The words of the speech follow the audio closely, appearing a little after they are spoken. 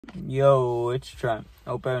Yo, it's Trent.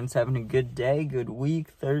 Hope everyone's having a good day, good week,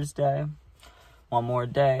 Thursday. One more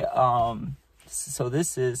day. So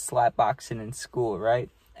this is slap boxing in school, right?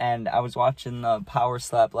 And I was watching the power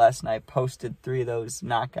slap last night, posted 3 of those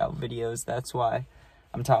knockout videos. That's why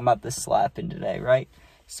I'm talking about the slapping today, right?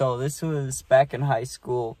 So this was back in high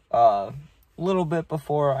school, a little bit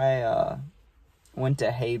before I went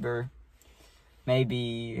to Haber.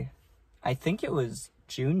 Maybe, I think it was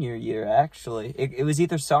junior year, actually. It was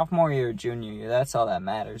either sophomore year or junior year. That's all that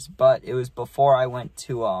matters. But it was before I went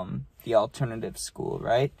to the alternative school,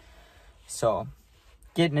 right? So,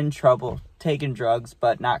 getting in trouble, taking drugs,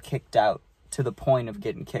 but not kicked out to the point of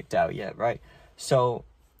getting kicked out yet, right? So,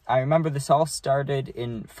 I remember this all started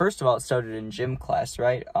in, first of all, it started in gym class,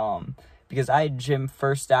 right? Because I had gym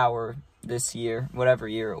first hour this year, whatever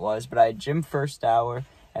year it was, but I had gym first hour,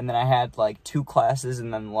 and then I had like 2 classes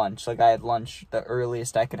and then lunch. Like I had lunch the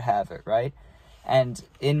earliest I could have it, right? And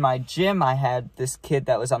in my gym, I had this kid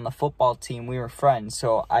that was on the football team. We were friends,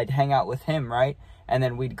 so I'd hang out with him, right? And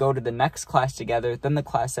then we'd go to the next class together. Then the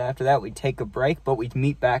class after that, we'd take a break, but we'd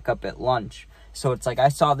meet back up at lunch. So it's like I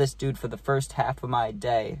saw this dude for the first half of my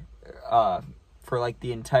day, for like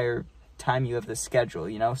the entire time you have the schedule,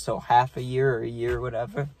 you know? So half a year or a year,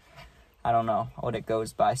 whatever. I don't know what it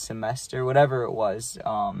goes by, semester, whatever it was.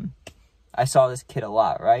 I saw this kid a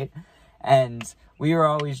lot, right? And we were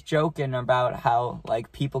always joking about how,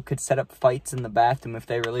 like, people could set up fights in the bathroom if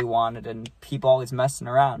they really wanted, and people always messing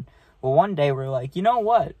around. Well, one day we're like, you know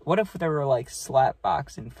what? What if there were, like, slap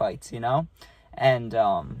boxing fights, you know? And,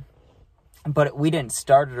 but we didn't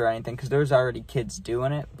start it or anything, because there was already kids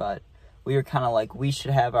doing it, but we were kind of like, we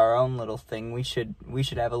should have our own little thing. We should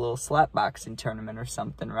have a little slap boxing tournament or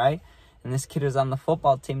something, right? And this kid was on the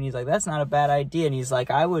football team, and he's like, that's not a bad idea. And he's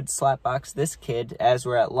like, I would slap box this kid. As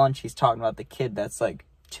we're at lunch, he's talking about the kid that's like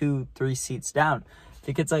 2-3 seats down.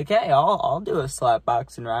 The kid's like, hey, I'll do a slap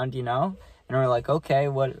boxing round, you know? And we're like, okay,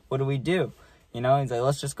 what do we do? You know, he's like,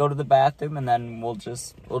 let's just go to the bathroom, and then we'll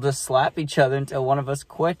just slap each other until one of us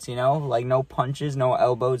quits, you know? Like, no punches, no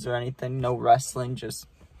elbows or anything, no wrestling, just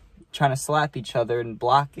trying to slap each other and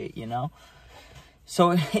block it, you know?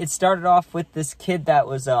 So it started off with this kid that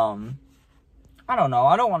was, I don't know,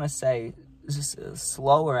 I don't want to say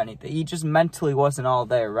slow or anything. He just mentally wasn't all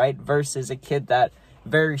there, right? Versus a kid that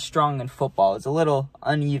very strong in football. It's a little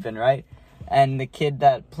uneven, right? And the kid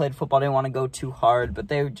that played football didn't want to go too hard, but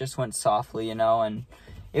they just went softly, you know, and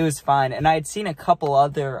it was fine. And I had seen a couple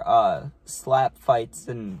other slap fights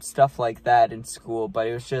and stuff like that in school, but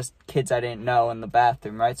it was just kids I didn't know in the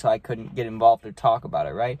bathroom, right? So I couldn't get involved or talk about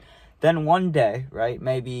it, right? Then one day, right,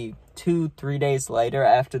 maybe 2-3 days later,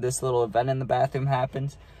 after this little event in the bathroom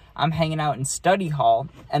happens, I'm hanging out in study hall,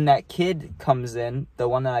 and that kid comes in, the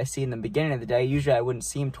one that I see in the beginning of the day. Usually I wouldn't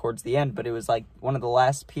see him towards the end, but it was like one of the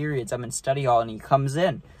last periods. I'm in study hall, and he comes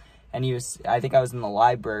in, and I think I was in the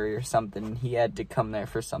library or something, and he had to come there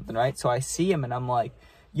for something, right? So I see him, and I'm like,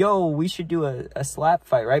 yo, we should do a slap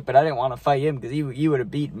fight, right? But I didn't want to fight him because he would have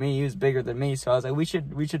beat me. He was bigger than me, so I was like, we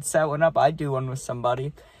should set one up. I'd do one with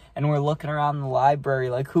somebody. And we're looking around the library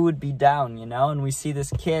like who would be down, you know? And we see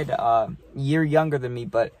this kid, a year younger than me,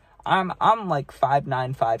 but I'm like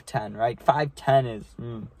 5'9", 5'10", right? 5'10" is,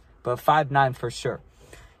 but 5'9" for sure.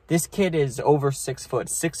 This kid is over 6 foot,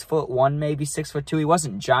 6'1", maybe 6'2". He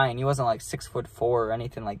wasn't giant. He wasn't like 6'4" or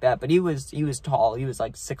anything like that. But he was tall. He was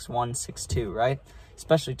like 6'1", 6'2", right?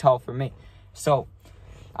 Especially tall for me. So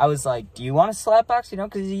I was like, do you want to slap box? You know,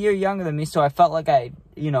 because he's a year younger than me. So I felt like I,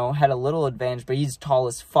 you know, had a little advantage, but he's tall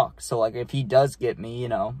as fuck. So like if he does get me, you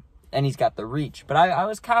know, and he's got the reach. But I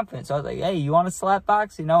was confident. So I was like, hey, you want to slap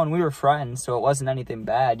box? You know, and we were friends. So it wasn't anything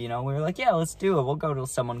bad, you know. We were like, yeah, let's do it. We'll go till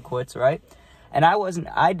someone quits, right? And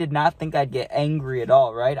I did not think I'd get angry at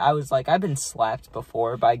all, right? I was like, I've been slapped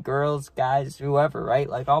before by girls, guys, whoever, right?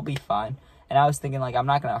 Like, I'll be fine. And I was thinking, like, I'm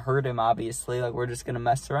not going to hurt him, obviously. Like, we're just going to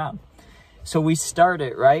mess around. So we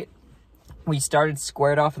started, right? We started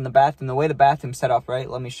squared off in the bathroom. The way the bathroom's set off, right?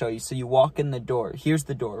 Let me show you. So you walk in the door. Here's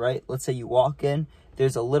the door, right? Let's say you walk in.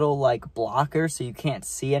 There's a little, like, blocker so you can't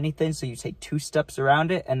see anything. So you take 2 steps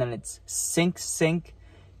around it. And then it's sink,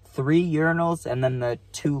 3 urinals, and then the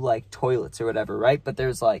 2, like, toilets or whatever, right? But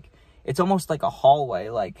there's, like, it's almost like a hallway,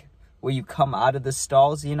 like, where you come out of the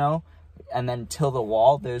stalls, you know? And then till the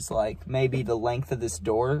wall, there's, like, maybe the length of this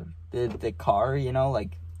door, the car, you know,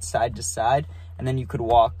 like, side to side, and then you could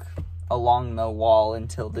walk along the wall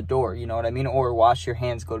until the door, you know what I mean? Or wash your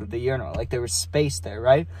hands, go to the urinal. Like, there was space there,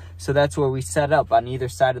 right? So that's where we set up on either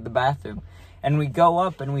side of the bathroom. And we go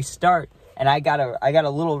up and we start, and I got a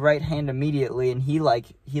little right hand immediately, and he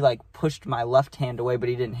pushed my left hand away, but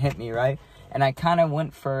he didn't hit me, right? And I kind of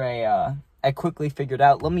went for a I quickly figured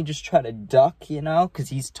out, let me just try to duck, you know, because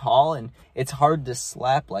he's tall and it's hard to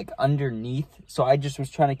slap like underneath. So I just was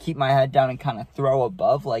trying to keep my head down and kind of throw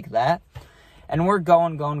above like that. And we're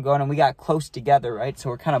going, and we got close together, right? So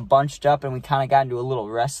we're kind of bunched up, and we kind of got into a little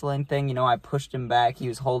wrestling thing. You know, I pushed him back. He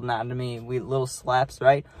was holding on to me. We little slaps,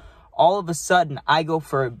 right? All of a sudden, I go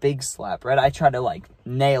for a big slap, right? I try to, like,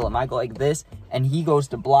 nail him. I go like this, and he goes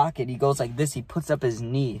to block it. He goes like this. He puts up his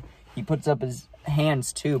knee. He puts up his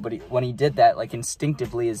hands, too. But when he did that, like,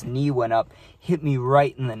 instinctively, his knee went up, hit me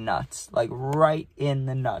right in the nuts. Like, right in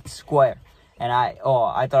the nuts, square. And I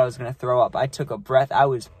thought I was going to throw up. I took a breath. I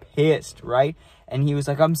was pissed, right? And he was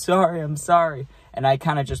like, I'm sorry. And I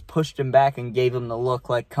kind of just pushed him back and gave him the look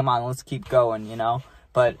like, come on, let's keep going, you know?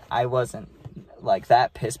 But I wasn't like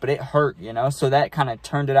that pissed, but it hurt, you know? So that kind of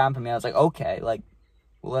turned it on for me. I was like, okay, like,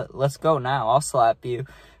 let's go now. I'll slap you,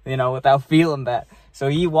 you know, without feeling bad. So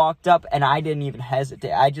he walked up and I didn't even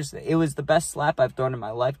hesitate. it was the best slap I've thrown in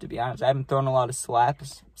my life, to be honest. I haven't thrown a lot of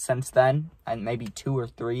slaps since then, and maybe 2 or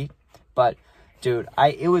 3, but dude,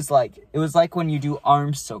 it was like when you do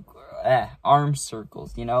arm circles,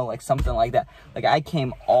 you know, like something like that. Like I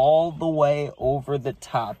came all the way over the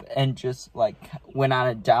top and just like went on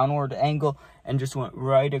a downward angle and just went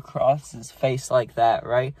right across his face like that,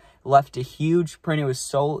 right? Left a huge print. It was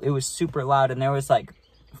super loud, and there was like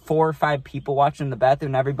 4 or 5 people watching in the bathroom,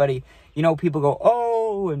 and everybody, you know, people go,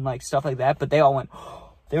 oh, and like stuff like that, but they all went, oh.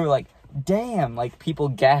 They were like, damn, like people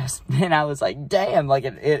gasped, and I was like, damn, like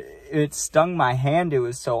it stung my hand. It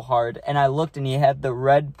was so hard. And I looked, and he had the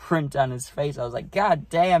red print on his face. I was like, god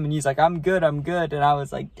damn. And he's like, I'm good. And I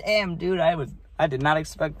was like, damn, dude, I did not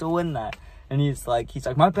expect to win that. And he's like,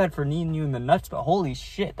 my bad for kneeing you in the nuts, but holy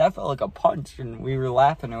shit, that felt like a punch. And we were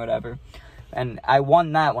laughing or whatever, and I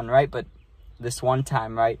won that one, right? But this one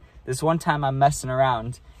time I'm messing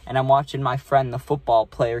around, and I'm watching my friend, the football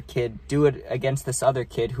player kid, do it against this other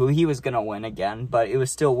kid who he was going to win again, but it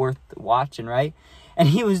was still worth watching, right? And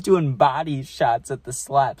he was doing body shots at the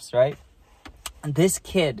slaps, right? And this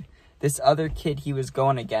other kid he was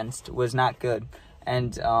going against was not good.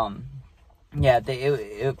 And, yeah,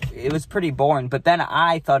 it was pretty boring. But then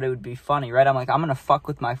I thought it would be funny, right? I'm like, I'm going to fuck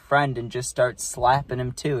with my friend and just start slapping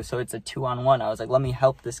him too. So it's a 2-on-1. I was like, let me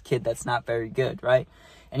help this kid that's not very good, right?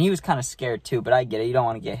 And he was kind of scared too, but I get it. You don't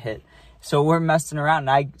want to get hit. So we're messing around, and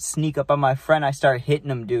I sneak up on my friend. I start hitting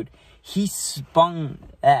him, dude. He spun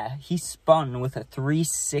with a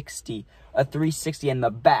 360 in the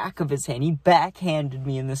back of his hand. He backhanded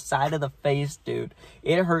me in the side of the face, dude.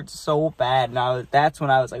 It hurt so bad, and that's when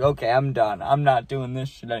I was like, okay, I'm done. I'm not doing this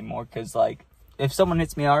shit anymore, because, like, if someone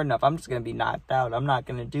hits me hard enough, I'm just going to be knocked out. I'm not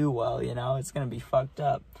going to do well, you know? It's going to be fucked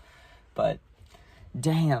up. But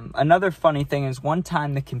damn. Another funny thing is, one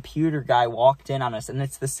time the computer guy walked in on us, and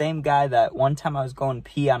it's the same guy that one time I was going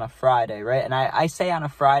pee on a Friday, right? And I say on a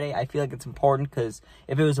Friday, I feel like it's important, because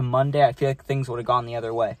if it was a Monday, I feel like things would have gone the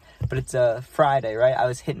other way. But it's a Friday, right? I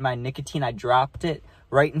was hitting my nicotine. I dropped it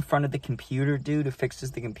right in front of the computer dude who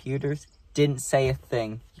fixes the computers. Didn't say a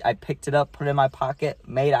thing. I picked it up, put it in my pocket,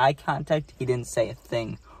 made eye contact. He didn't say a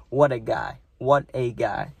thing. What a guy. What a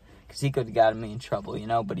guy. Because he could have gotten me in trouble, you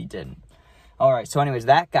know, but he didn't. Alright, so anyways,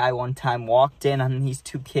 that guy one time walked in on these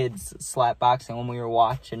 2 kids slap boxing when we were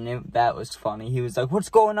watching. That was funny. He was like, what's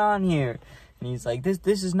going on here? And he's like, this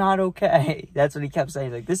is not okay. That's what he kept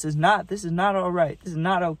saying. He's like, this is not alright. This is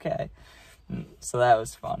not okay. So that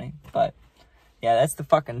was funny. But yeah, that's the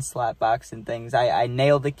fucking slap boxing things. I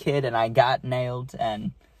nailed the kid, and I got nailed.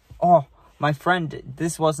 And my friend,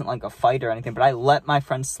 this wasn't like a fight or anything, but I let my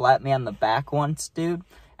friend slap me on the back once, dude.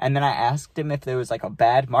 And then I asked him if there was, like, a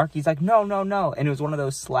bad mark. He's like, no. And it was one of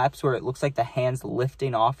those slaps where it looks like the hand's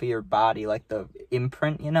lifting off of your body, like the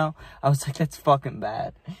imprint, you know? I was like, that's fucking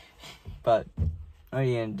bad. But what are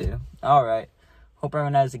you going to do? All right. Hope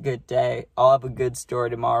everyone has a good day. I'll have a good story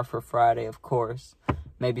tomorrow for Friday, of course.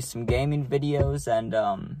 Maybe some gaming videos. And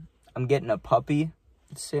I'm getting a puppy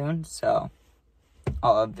soon, so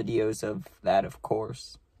I'll have videos of that, of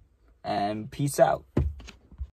course. And peace out.